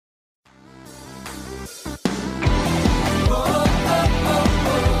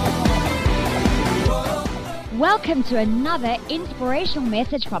Welcome to another inspirational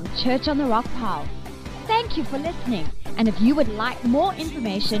message from Church on the Rock Pile. Thank you for listening, and if you would like more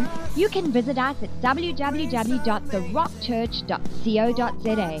information, you can visit us at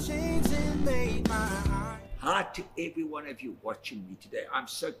www.therockchurch.co.za. Hi to every one of you watching me today. I'm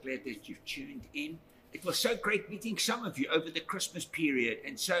so glad that you've tuned in. It was so great meeting some of you over the Christmas period,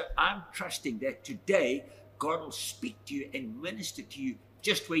 and so I'm trusting that today God will speak to you and minister to you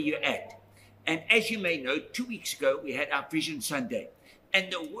just where you're at. And as you may know, 2 weeks ago, we had our Vision Sunday.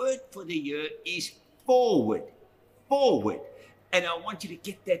 And the word for the year is forward. Forward. And I want you to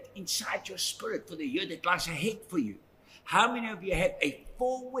get that inside your spirit for the year that lies ahead for you. How many of you have a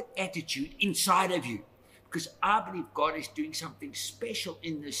forward attitude inside of you? Because I believe God is doing something special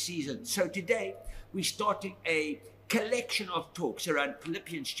in this season. So today, we're starting a collection of talks around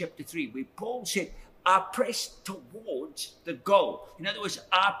Philippians chapter 3, where Paul said, I press towards the goal. In other words,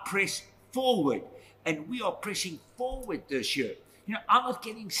 I press forward, and we are pressing forward this year. You know, I'm not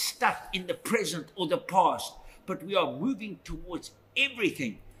getting stuck in the present or the past, but we are moving towards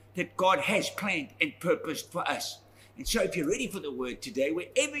everything that God has planned and purposed for us. And so if you're ready for the word today,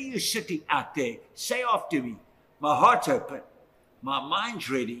 wherever you're sitting out there, say after me, my heart's open, my mind's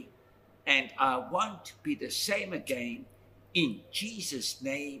ready, and I won't be the same again. In Jesus'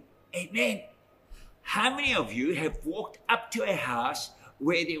 name, amen. How many of you have walked up to a house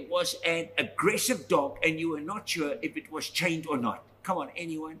where there was an aggressive dog and you were not sure if it was chained or not? Come on,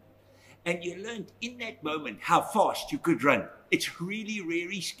 anyone? And you learned in that moment how fast you could run. It's really,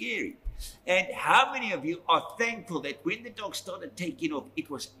 really scary. And how many of you are thankful that when the dog started taking off,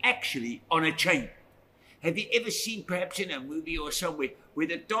 it was actually on a chain? Have you ever seen, perhaps in a movie or somewhere, where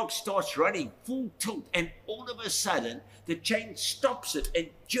the dog starts running full tilt and all of a sudden the chain stops it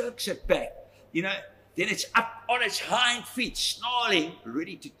and jerks it back? You know, then it's up on its hind feet, snarling,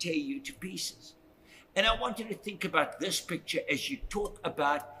 ready to tear you to pieces. And I want you to think about this picture as you talk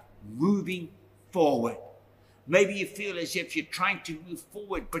about moving forward. Maybe you feel as if you're trying to move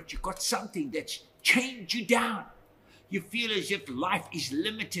forward, but you've got something that's chained you down. You feel as if life is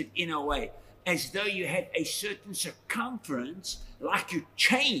limited in a way, as though you have a certain circumference, like you're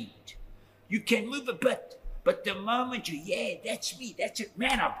chained. You can move a bit, but the moment yeah, that's me, that's it.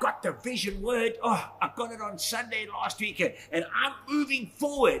 Man, I've got the vision word. Oh, I got it on Sunday last weekend, and I'm moving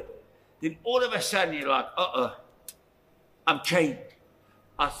forward. Then all of a sudden you're like, I'm chained.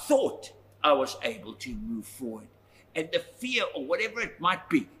 I thought I was able to move forward. And the fear or whatever it might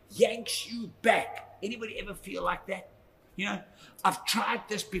be yanks you back. Anybody ever feel like that? You know, I've tried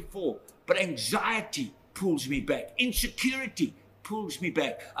this before, but anxiety pulls me back. Insecurity pulls me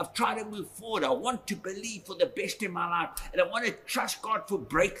back. I've tried to move forward. I want to believe for the best in my life. And I want to trust God for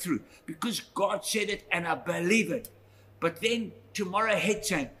breakthrough because God said it and I believe it. But then tomorrow head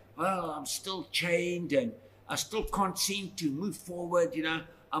saying, well, I'm still chained and I still can't seem to move forward. You know,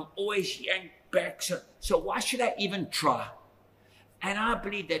 I'm always yanked back. So why should I even try? And I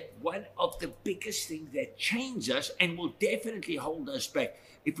believe that one of the biggest things that chains us and will definitely hold us back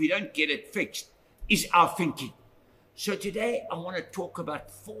if we don't get it fixed is our thinking. So today I want to talk about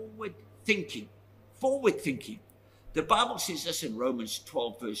forward thinking. Forward thinking. The Bible says this in Romans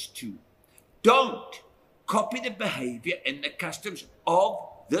 12 verse 2. Don't copy the behavior and the customs of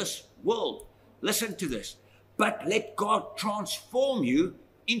this world. Listen to this. But let God transform you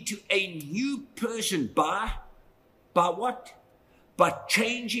into a new person by what? By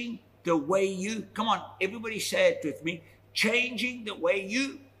changing the way you, come on, everybody say it with me, changing the way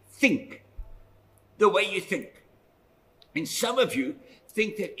you think. The way you think. And some of you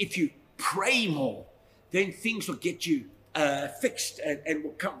think that if you pray more, then things will get you fixed and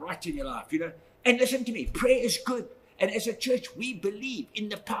will come right in your life, you know. And listen to me, prayer is good. And as a church, we believe in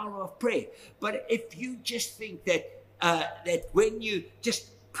the power of prayer. But if you just think that when you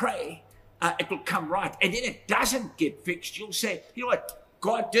just pray, it will come right, and then it doesn't get fixed, you'll say, you know what,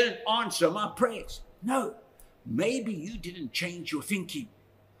 God didn't answer my prayers. No, maybe you didn't change your thinking.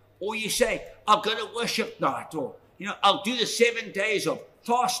 Or you say, I'll go to worship night, or you know, I'll do the 7 days of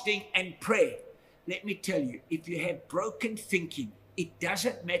fasting and prayer. Let me tell you, if you have broken thinking, it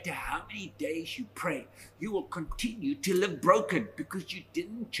doesn't matter how many days you pray, you will continue to live broken because you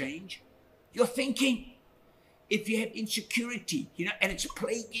didn't change your thinking. If you have insecurity, you know, and it's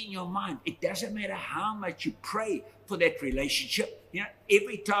plaguing your mind, it doesn't matter how much you pray for that relationship. You know,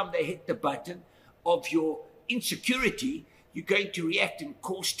 every time they hit the button of your insecurity, you're going to react and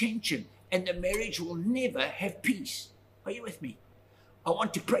cause tension, and the marriage will never have peace. Are you with me? I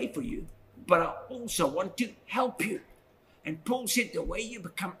want to pray for you, but I also want to help you. And Paul said the way you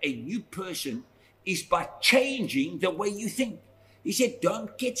become a new person is by changing the way you think. He said,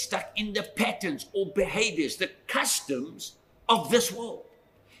 don't get stuck in the patterns or behaviors, the customs of this world.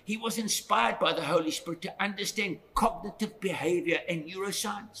 He was inspired by the Holy Spirit to understand cognitive behavior and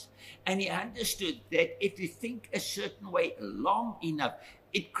neuroscience. And he understood that if you think a certain way long enough,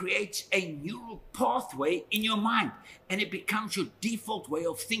 it creates a neural pathway in your mind, and it becomes your default way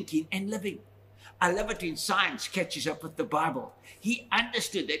of thinking and living. I love it when science catches up with the Bible. He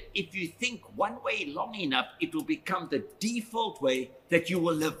understood that if you think one way long enough, it will become the default way that you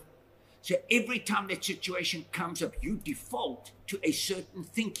will live. So every time that situation comes up, you default to a certain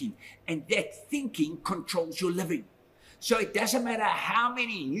thinking, and that thinking controls your living. So it doesn't matter how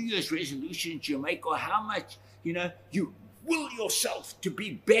many New Year's resolutions you make or how much, you will yourself to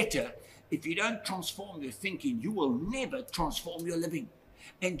be better. If you don't transform your thinking, you will never transform your living.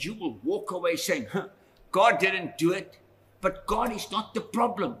 And you will walk away saying, God didn't do it, but God is not the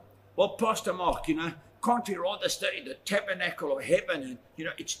problem. Well, Pastor Mark, can't we rather study the tabernacle of heaven and,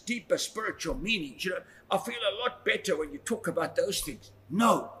 its deeper spiritual meanings? I feel a lot better when you talk about those things.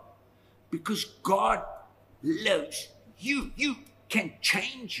 No, because God loves you. You can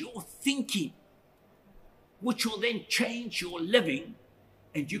change your thinking, which will then change your living,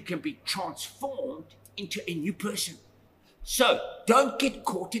 and you can be transformed into a new person. So don't get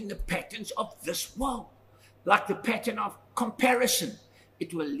caught in the patterns of this world, like the pattern of comparison.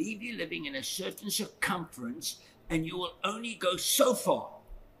 It will leave you living in a certain circumference, and you will only go so far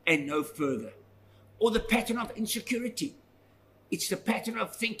and no further. Or the pattern of insecurity. It's the pattern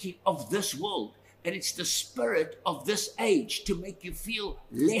of thinking of this world, and it's the spirit of this age to make you feel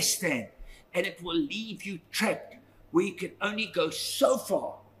less than, and it will leave you trapped where you can only go so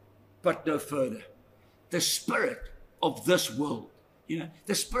far but no further. The spirit of this world.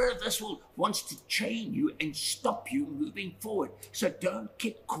 The spirit of this world wants to chain you and stop you moving forward. So don't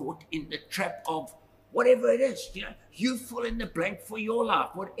get caught in the trap of whatever it is. You fill in the blank for your life.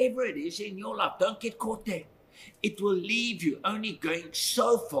 Whatever it is in your life, don't get caught there. It will leave you only going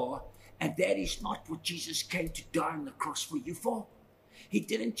so far, and that is not what Jesus came to die on the cross for you for. He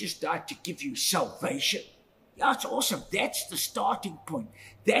didn't just die to give you salvation. Yeah, it's awesome. That's the starting point.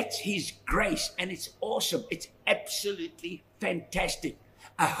 That's his grace, and it's awesome. It's absolutely fantastic.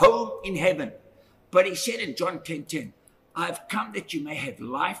 A home in heaven. But he said in John 10:10, I've come that you may have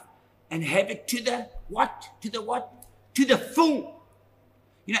life and have it to the what? To the what? To the full.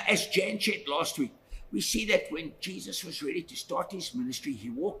 As Jan shared last week, we see that when Jesus was ready to start his ministry, he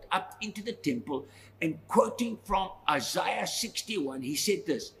walked up into the temple, and quoting from Isaiah 61, he said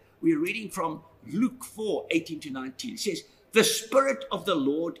this. We're reading from Luke 4:18-19. It says, the Spirit of the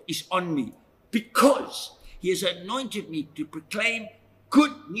Lord is on me, because he has anointed me to proclaim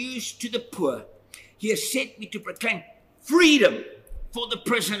good news to the poor. He has sent me to proclaim freedom for the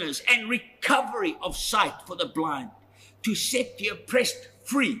prisoners and recovery of sight for the blind, to set the oppressed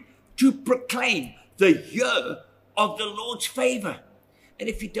free, to proclaim the year of the Lord's favor. And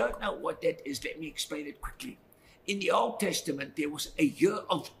if you don't know what that is, let me explain it quickly. In the Old Testament, there was a year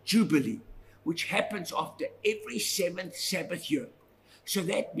of Jubilee, which happens after every 7th Sabbath year. So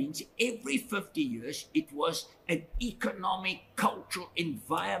that means every 50 years, it was an economic, cultural,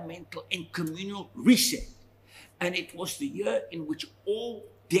 environmental, and communal reset. And it was the year in which all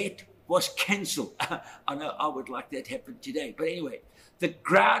debt was cancelled. I know I would like that to happen today. But anyway, the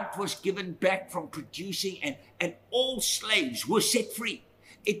ground was given back from producing, and all slaves were set free.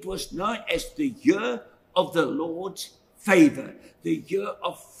 It was known as the year of the Lord's favor, the year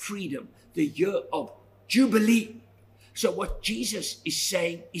of freedom, the year of Jubilee. So what Jesus is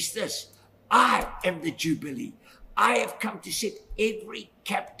saying is this: I am the Jubilee. I have come to set every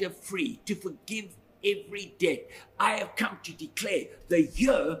captive free, to forgive every debt. I have come to declare the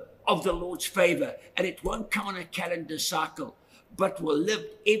year of the Lord's favor, and it won't come on a calendar cycle, but will live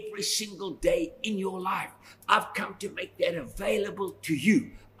every single day in your life. I've come to make that available to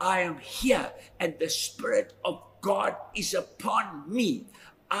you. I am here, and the Spirit of God is upon me.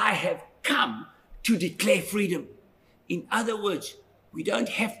 I have come to declare freedom. In other words, we don't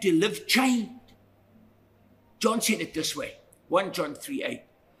have to live chained. John said it this way, 1 John 3:8.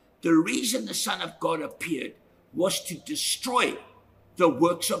 The reason the Son of God appeared was to destroy the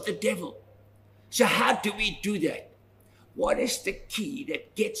works of the devil. So how do we do that? What is the key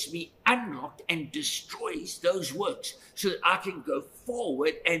that gets me unlocked and destroys those works so that I can go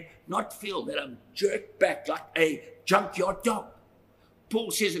forward and not feel that I'm jerked back like a junkyard dog?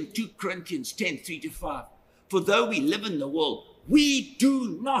 Paul says in 2 Corinthians 10:3-5, for though we live in the world, we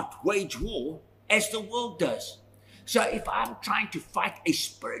do not wage war as the world does. So if I'm trying to fight a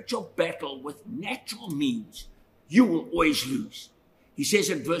spiritual battle with natural means, you will always lose. He says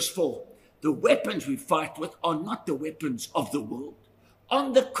in verse 4, The weapons we fight with are not the weapons of the world.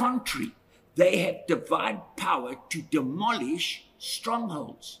 On the contrary, they have divine power to demolish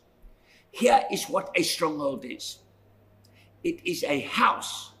strongholds. Here is what a stronghold is. It is a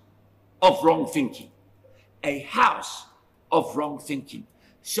house of wrong thinking. A house of wrong thinking.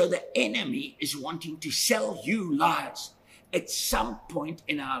 So the enemy is wanting to sell you lies at some point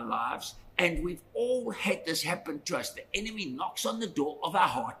in our lives, and we've all had this happen to us. The enemy knocks on the door of our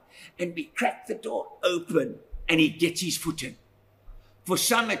heart, and we crack the door open, and he gets his foot in. For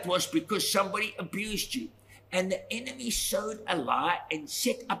some, it was because somebody abused you, and the enemy sowed a lie and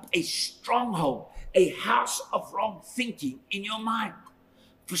set up a stronghold, a house of wrong thinking in your mind.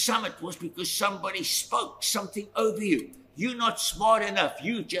 For some, it was because somebody spoke something over you. You're not smart enough.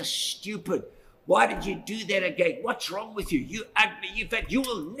 You're just stupid. Why did you do that again? What's wrong with you? You ugly. In fact, you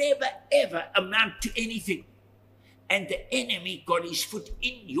will never, ever amount to anything. And the enemy got his foot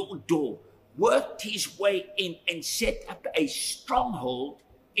in your door, worked his way in, and set up a stronghold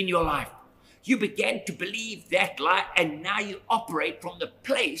in your life. You began to believe that lie, and now you operate from the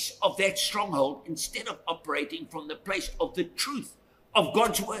place of that stronghold instead of operating from the place of the truth of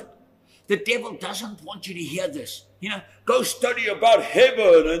God's word. The devil doesn't want you to hear this. Go study about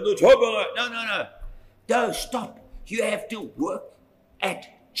heaven and the top. No. No, stop. You have to work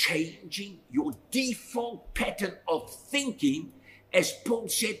at changing your default pattern of thinking, as Paul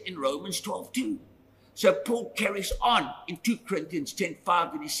said in Romans 12:2. So Paul carries on in 2 Corinthians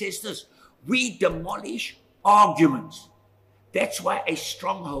 10:5, and he says this: we demolish arguments. That's why a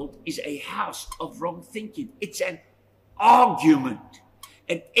stronghold is a house of wrong thinking. It's an argument.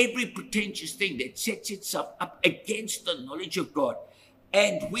 And every pretentious thing that sets itself up against the knowledge of God.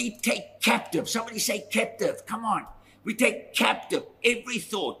 And we take captive. Somebody say captive. Come on. We take captive every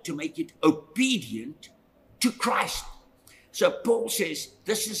thought to make it obedient to Christ. So Paul says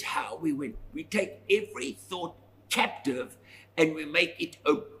this is how we win. We take every thought captive and we make it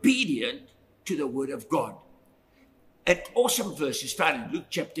obedient to the word of God. An awesome verse is found in Luke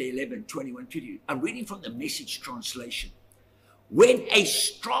chapter 11, 21-22. I'm reading from the Message translation. When a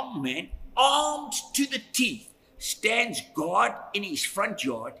strong man, armed to the teeth, stands guard in his front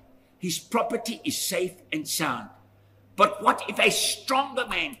yard, his property is safe and sound. But what if a stronger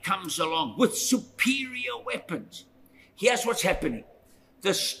man comes along with superior weapons? Here's what's happening.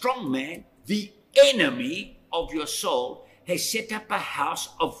 The strong man, the enemy of your soul, has set up a house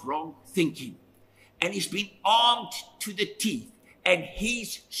of wrong thinking. And he's been armed to the teeth, and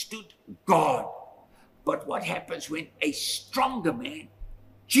he's stood guard. But what happens when a stronger man,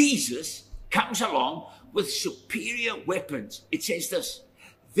 Jesus, comes along with superior weapons? It says this: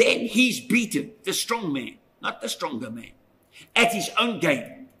 then he's beaten, the strong man, not the stronger man, at his own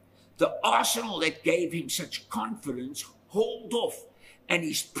game. The arsenal that gave him such confidence hauled off, and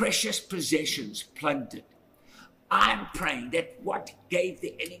his precious possessions plundered. I'm praying that what gave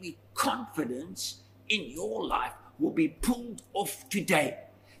the enemy confidence in your life will be pulled off today.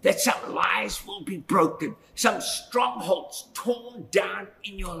 That some lies will be broken, some strongholds torn down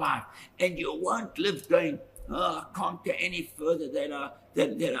in your life, and you won't live going, I can't go any further than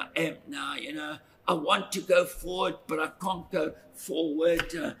I am now, I want to go forward, but I can't go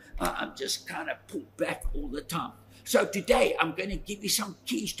forward. I'm just kind of pulled back all the time. So today, I'm going to give you some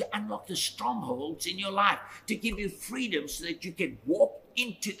keys to unlock the strongholds in your life, to give you freedom so that you can walk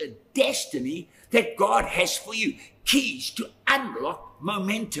into the destiny that God has for you. Keys to unlock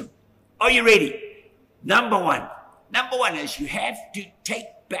momentum. Are you ready? Number one is you have to take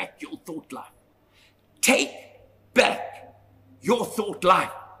back your thought life. Take back your thought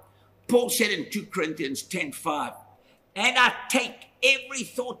life. Paul said in 2 Corinthians 10:5, and I take every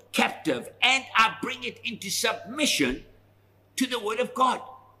thought captive and I bring it into submission to the word of God.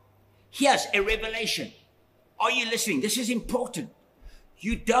 Here's a revelation. Are you listening? This is important.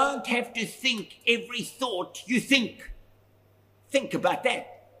 You don't have to think every thought you think. Think about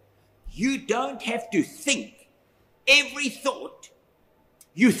that. You don't have to think every thought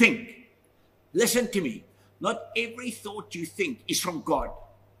you think. Listen to me. Not every thought you think is from God.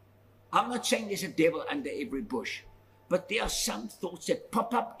 I'm not saying there's a devil under every bush, but there are some thoughts that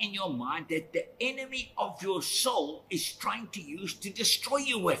pop up in your mind that the enemy of your soul is trying to use to destroy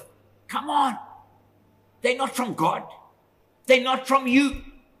you with. Come on. They're not from God. They're not from you.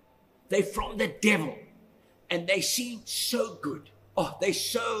 They're from the devil. And they seem so good. Oh, they're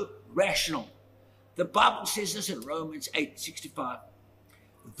so rational. The Bible says this in Romans 8:65.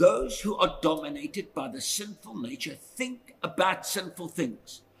 Those who are dominated by the sinful nature think about sinful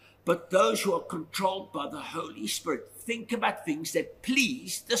things. But those who are controlled by the Holy Spirit think about things that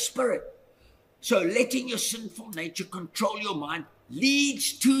please the Spirit. So letting your sinful nature control your mind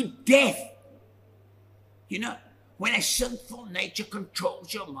leads to death. You know, when a sinful nature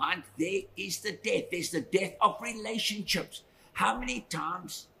controls your mind, there is the death. There's the death of relationships. How many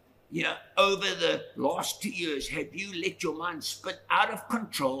times, over the last 2 years, have you let your mind spin out of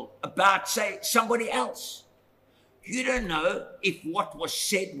control about, say, somebody else? You don't know if what was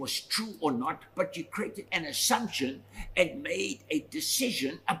said was true or not, but you created an assumption and made a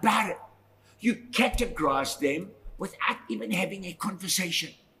decision about it. You categorize them without even having a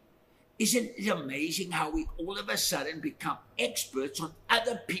conversation. Isn't it amazing how we all of a sudden become experts on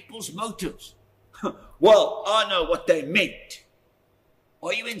other people's motives? Well, I know what they meant.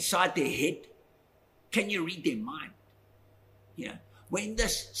 Are you inside their head? Can you read their mind? When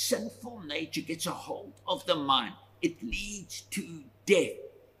this sinful nature gets a hold of the mind, it leads to death.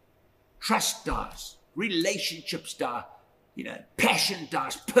 Trust dies. Relationships die. Passion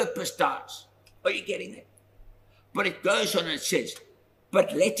dies. Purpose dies. Are you getting it? But it goes on and it says,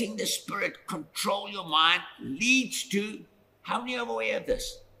 but letting the Spirit control your mind leads to, how many are aware of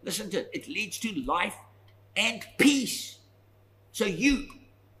this? Listen to it. It leads to life and peace. So you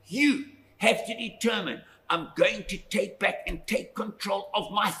have to determine, I'm going to take back and take control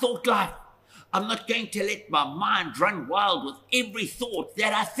of my thought life. I'm not going to let my mind run wild with every thought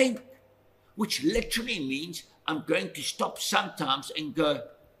that I think, which literally means I'm going to stop sometimes and go,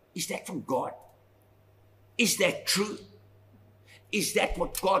 is that from God? Is that true? Is that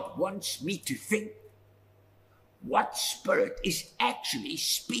what God wants me to think? What spirit is actually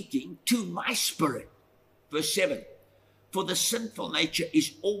speaking to my spirit? Verse 7, for the sinful nature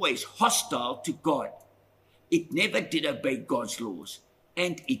is always hostile to God. It never did obey God's laws,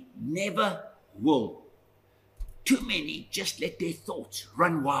 and it never will. Too many just let their thoughts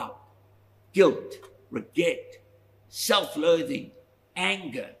run wild. Guilt, regret, self-loathing,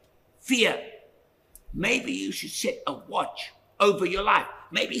 anger, fear. Maybe you should set a watch over your life.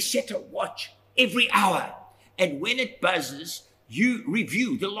 Maybe set a watch every hour. And when it buzzes, you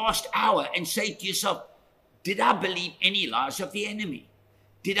review the last hour and say to yourself, did I believe any lies of the enemy?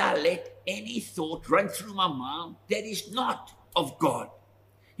 Did I let any thought run through my mind that is not of God?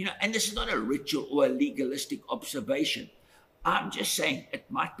 And this is not a ritual or a legalistic observation. I'm just saying it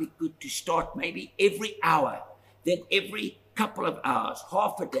might be good to start maybe every hour, then every couple of hours,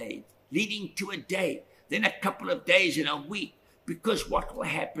 half a day, leading to a day, then a couple of days in a week. Because what will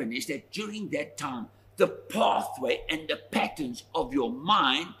happen is that during that time, the pathway and the patterns of your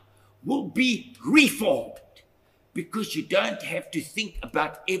mind will be reformed. Because you don't have to think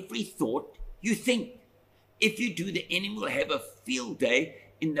about every thought you think. If you do, the enemy will have a field day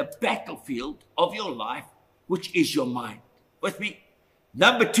in the battlefield of your life, which is your mind. With me?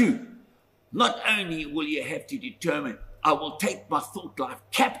 Number 2, not only will you have to determine, I will take my thought life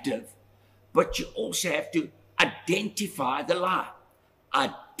captive, but you also have to identify the lie.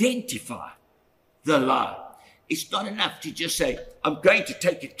 Identify the lie. It's not enough to just say, I'm going to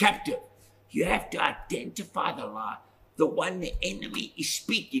take it captive. You have to identify the lie, the one the enemy is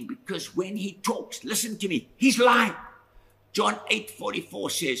speaking, because when he talks, listen to me, he's lying. John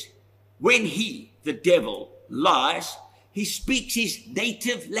 8:44 says, when he, the devil, lies, he speaks his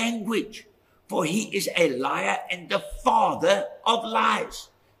native language, for he is a liar and the father of lies.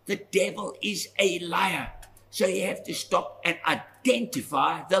 The devil is a liar. So you have to stop and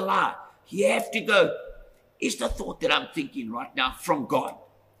identify the lie. You have to go, is the thought that I'm thinking right now from God?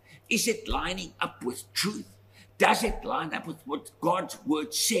 Is it lining up with truth? Does it line up with what God's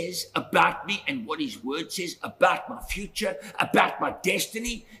word says about me and what his word says about my future, about my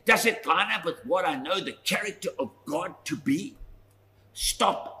destiny? Does it line up with what I know the character of God to be?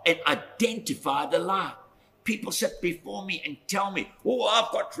 Stop and identify the lie. People sit before me and tell me, oh,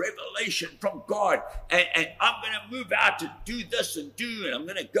 I've got revelation from God and I'm going to move out to do this and I'm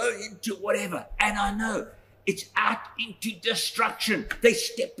going to go into whatever. And I know it's out into destruction. They're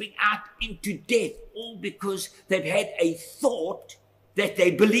stepping out into death, all because they've had a thought that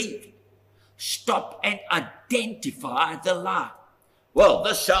they believed. Stop and identify the lie. Well,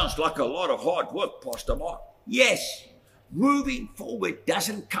 this sounds like a lot of hard work, Pastor Mark. Yes, moving forward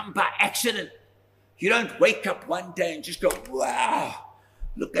doesn't come by accident. You don't wake up one day and just go, wow,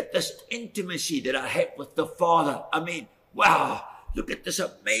 look at this intimacy that I have with the Father. I mean, wow, look at this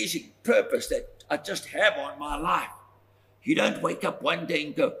amazing purpose that I just have on my life. You don't wake up one day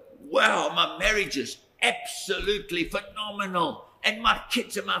and go, wow, my marriage is absolutely phenomenal. And my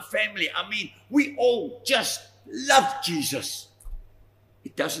kids and my family, I mean, we all just love Jesus.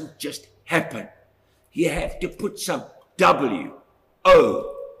 It doesn't just happen. You have to put some W-O-R-K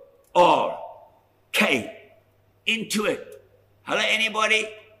into it. Hello, anybody?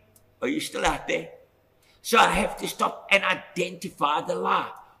 Are you still out there? So I have to stop and identify the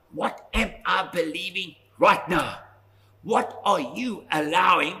lie. What am I believing right now? What are you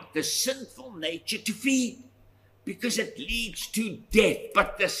allowing the sinful nature to feed? Because it leads to death,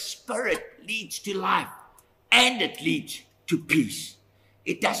 but the Spirit leads to life, and it leads to peace.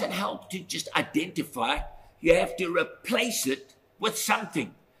 It doesn't help to just identify. You have to replace it with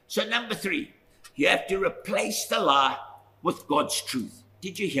something. So number 3, you have to replace the lie with God's truth.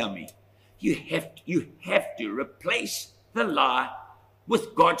 Did you hear me? You have to replace the lie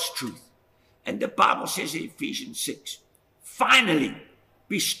with God's truth. And the Bible says in Ephesians 6, finally,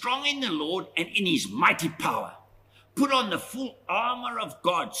 be strong in the Lord and in his mighty power. Put on the full armor of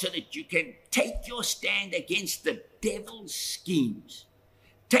God so that you can take your stand against the devil's schemes.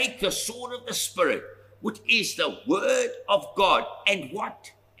 Take the sword of the Spirit, which is the word of God. And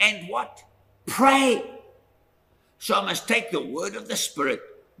what? And what? Pray. So I must take the word of the Spirit,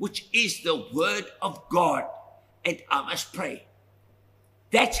 which is the word of God, and I must pray.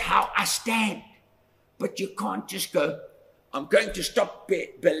 That's how I stand. But you can't just go, I'm going to stop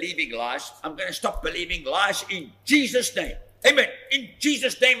believing lies. I'm going to stop believing lies in Jesus' name. Amen. In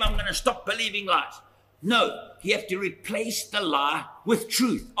Jesus' name, I'm going to stop believing lies. No, you have to replace the lie with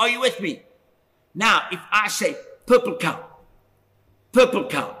truth. Are you with me? Now, if I say purple cow, purple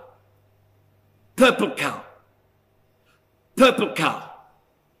cow, purple cow, purple cow,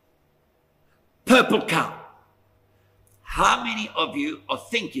 purple cow, how many of you are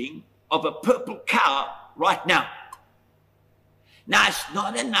thinking of a purple cow right now? Now, it's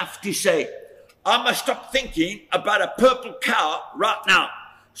not enough to say, I must stop thinking about a purple cow right now.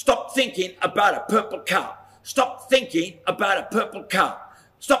 Stop thinking about a purple cow. Stop thinking about a purple cow.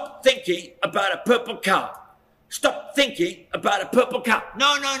 Stop thinking about a purple cow. Stop thinking about a purple cow.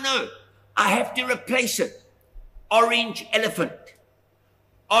 No, no, no. I have to replace it. Orange elephant.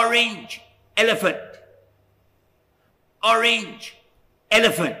 Orange elephant. Orange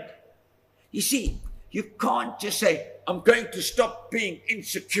elephant. You see, you can't just say, I'm going to stop being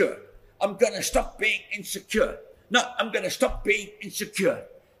insecure. I'm going to stop being insecure. No, I'm going to stop being insecure.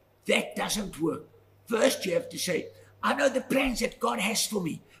 That doesn't work. First, you have to say, I know the plans that God has for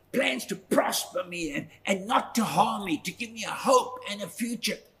me. Plans to prosper me and not to harm me, to give me a hope and a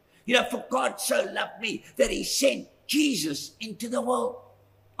future. You know, for God so loved me that he sent Jesus into the world.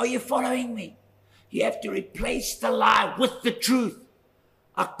 Are you following me? You have to replace the lie with the truth.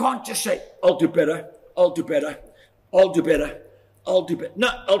 I can't just say, I'll do better, I'll do better, I'll do better, I'll do better. No,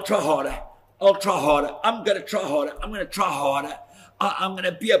 I'll try harder, I'll try harder, I'm going to try harder, I'm going to try harder, I'm going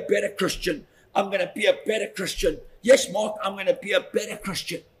to be a better Christian, I'm going to be a better Christian. Yes, Mark, I'm going to be a better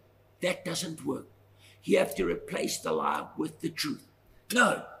Christian. That doesn't work. You have to replace the lie with the truth.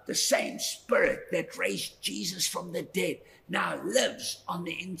 No, the same Spirit that raised Jesus from the dead now lives on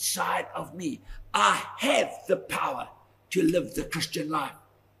the inside of me. I have the power to live the Christian life.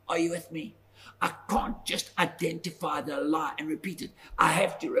 Are you with me? I can't just identify the lie and repeat it. I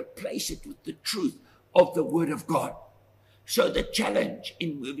have to replace it with the truth of the Word of God. So the challenge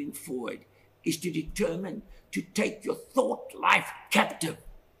in moving forward is to determine to take your thought life captive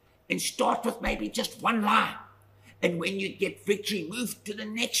and start with maybe just one lie. And when you get victory, move to the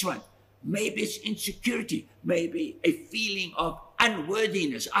next one. Maybe it's insecurity, maybe a feeling of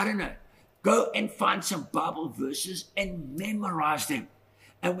unworthiness. I don't know. Go and find some Bible verses and memorize them.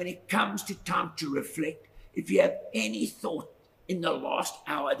 And when it comes to time to reflect, if you have any thought in the last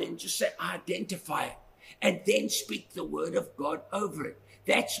hour, then just say, identify it. And then speak the word of God over it.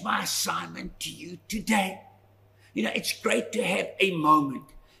 That's my assignment to you today. You know, it's great to have a moment.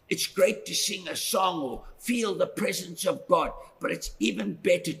 It's great to sing a song or feel the presence of God. But it's even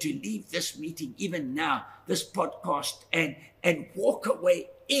better to leave this meeting, even now, this podcast, and walk away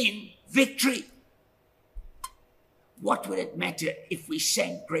in victory. What would it matter if we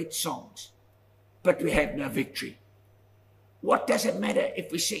sang great songs, but we have no victory? What does it matter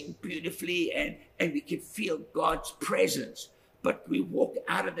if we sing beautifully and we can feel God's presence, but we walk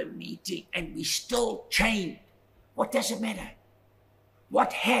out of the meeting and we still chained? What does it matter?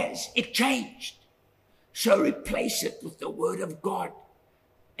 What has it changed? So replace it with the Word of God.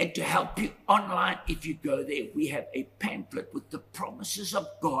 And to help you online, if you go there, we have a pamphlet with the promises of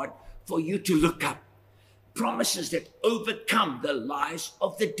God for you to look up. Promises that overcome the lies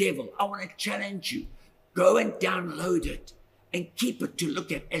of the devil. I want to challenge you. Go and download it and keep it to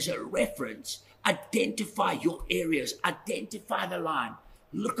look at as a reference. Identify your areas. Identify the line.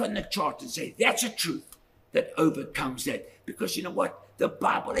 Look on the chart and say, that's a truth that overcomes that. Because you know what? The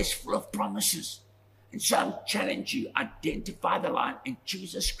Bible is full of promises. And so I challenge you, identify the line and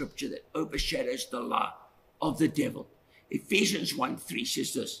choose a scripture that overshadows the lie of the devil. Ephesians 1:3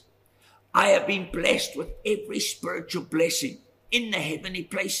 says this, I have been blessed with every spiritual blessing in the heavenly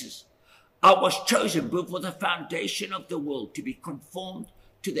places. I was chosen before the foundation of the world to be conformed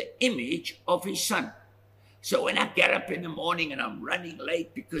to the image of his Son. So when I get up in the morning and I'm running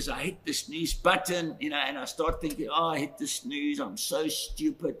late because I hit the snooze button, and I start thinking, I hit the snooze, I'm so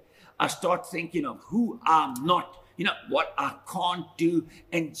stupid. I start thinking of who I'm not, what I can't do,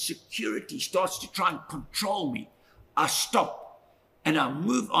 and security starts to try and control me. I stop and I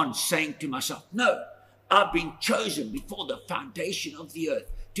move on saying to myself, no, I've been chosen before the foundation of the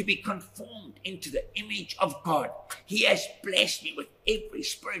earth to be conformed into the image of God. He has blessed me with every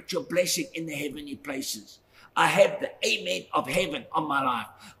spiritual blessing in the heavenly places. I have the amen of heaven on my life.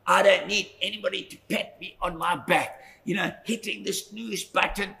 I don't need anybody to pat me on my back. Hitting the snooze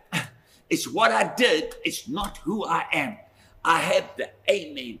button, it's what I did. It's not who I am. I have the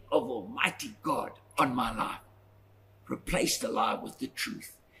amen of Almighty God on my life. Replace the lie with the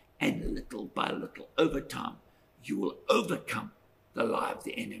truth. And little by little, over time, you will overcome the lie of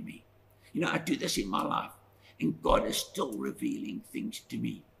the enemy. I do this in my life. And God is still revealing things to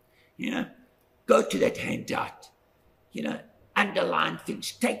me. Go to that handout, underline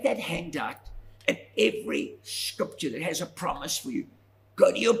things. Take that handout and every scripture that has a promise for you,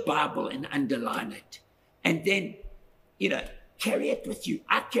 go to your Bible and underline it. And then, carry it with you.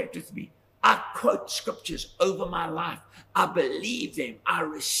 I carry it with me. I quote scriptures over my life. I believe them. I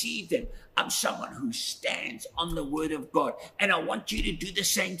receive them. I'm someone who stands on the word of God. And I want you to do the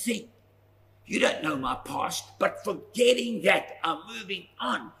same thing. You don't know my past, but forgetting that, I'm moving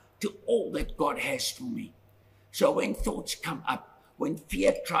on to all that God has for me. So when thoughts come up, when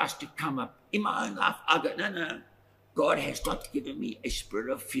fear tries to come up in my own life, I go, no. God has not given me a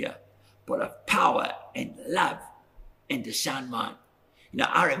spirit of fear, but of power and love and a sound mind.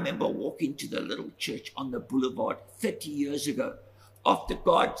 I remember walking to the little church on the boulevard 30 years ago after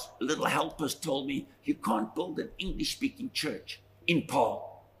God's little helpers told me, you can't build an English-speaking church in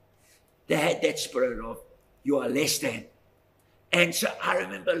Paul. They had that spirit of, you are less than. And so I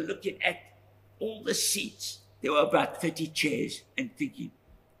remember looking at all the seats. There were about 30 chairs and thinking,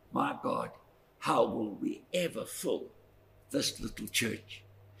 my God, how will we ever fill this little church?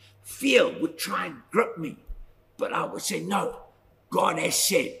 Fear would try and grip me, but I would say, no, God has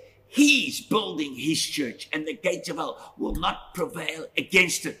said he's building his church and the gates of hell will not prevail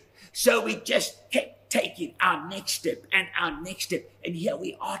against it. So we just kept taking our next step and our next step. And here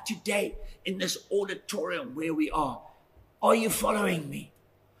we are today in this auditorium where we are. Are you following me?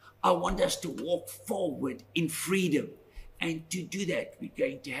 I want us to walk forward in freedom. And to do that, we're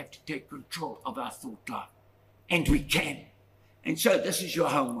going to have to take control of our thought life. And we can. And so this is your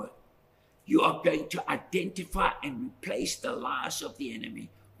homework. You are going to identify and replace the lies of the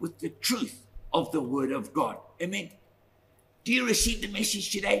enemy with the truth of the word of God. Amen. Do you receive the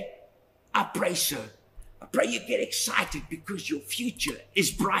message today? I pray so. I pray you get excited because your future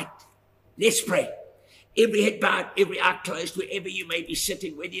is bright. Let's pray. Every head bowed, every eye closed, wherever you may be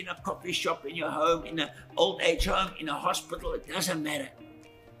sitting, whether in a coffee shop, in your home, in an old age home, in a hospital, it doesn't matter.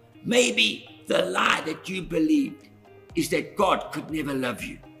 Maybe the lie that you believed is that God could never love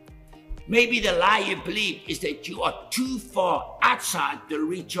you. Maybe the lie you believe is that you are too far outside the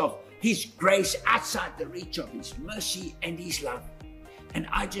reach of his grace, outside the reach of his mercy and his love. And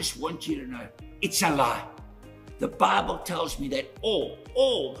I just want you to know, it's a lie. The Bible tells me that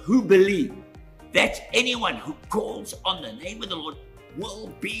all who believe, that's anyone who calls on the name of the Lord, will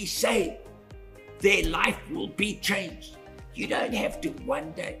be saved. Their life will be changed. You don't have to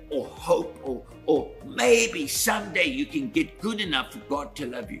wonder or hope or maybe someday you can get good enough for God to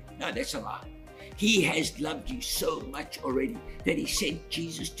love you. No, that's a lie. He has loved you so much already that he sent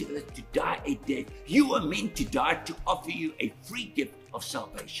Jesus to earth to die a death. You were meant to die to offer you a free gift of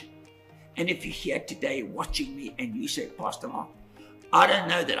salvation. And if you're here today watching me and you say, Pastor Mark, I don't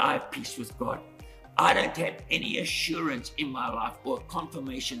know that I have peace with God. I don't have any assurance in my life or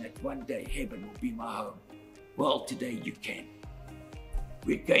confirmation that one day heaven will be my home. Well, today you can.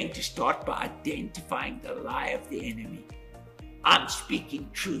 We're going to start by identifying the lie of the enemy. I'm speaking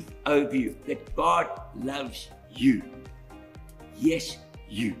truth over you, that God loves you. Yes,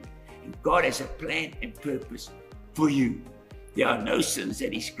 you. And God has a plan and purpose for you. There are no sins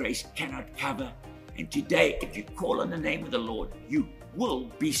that his grace cannot cover. And today, if you call on the name of the Lord, you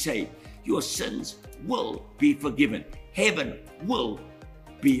will be saved. Your sins will be forgiven. Heaven will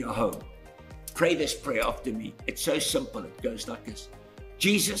be your home. Pray this prayer after me. It's so simple. It goes like this.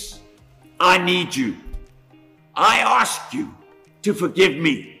 Jesus, I need you. I ask you to forgive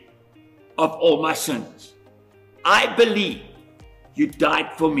me of all my sins. I believe you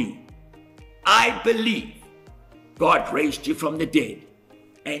died for me. I believe God raised you from the dead.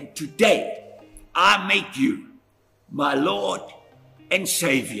 And today, I make you my Lord and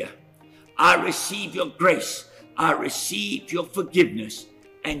Savior. I receive your grace. I receive your forgiveness.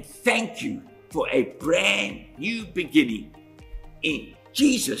 And thank you for a brand new beginning. In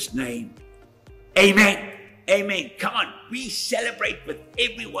Jesus' name, amen. Amen. Come on, we celebrate with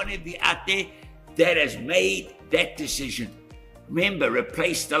every one of you out there that has made that decision. Remember,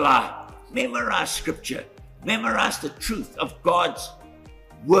 replace the lie. Memorize scripture. Memorize the truth of God's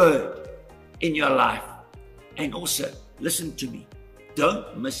word in your life. And also, listen to me.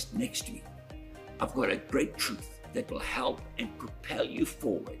 Don't miss next week. I've got a great truth that will help and propel you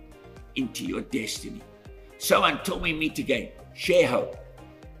forward into your destiny. So until we meet again, share hope,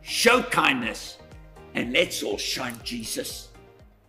 show kindness, and let's all shine Jesus.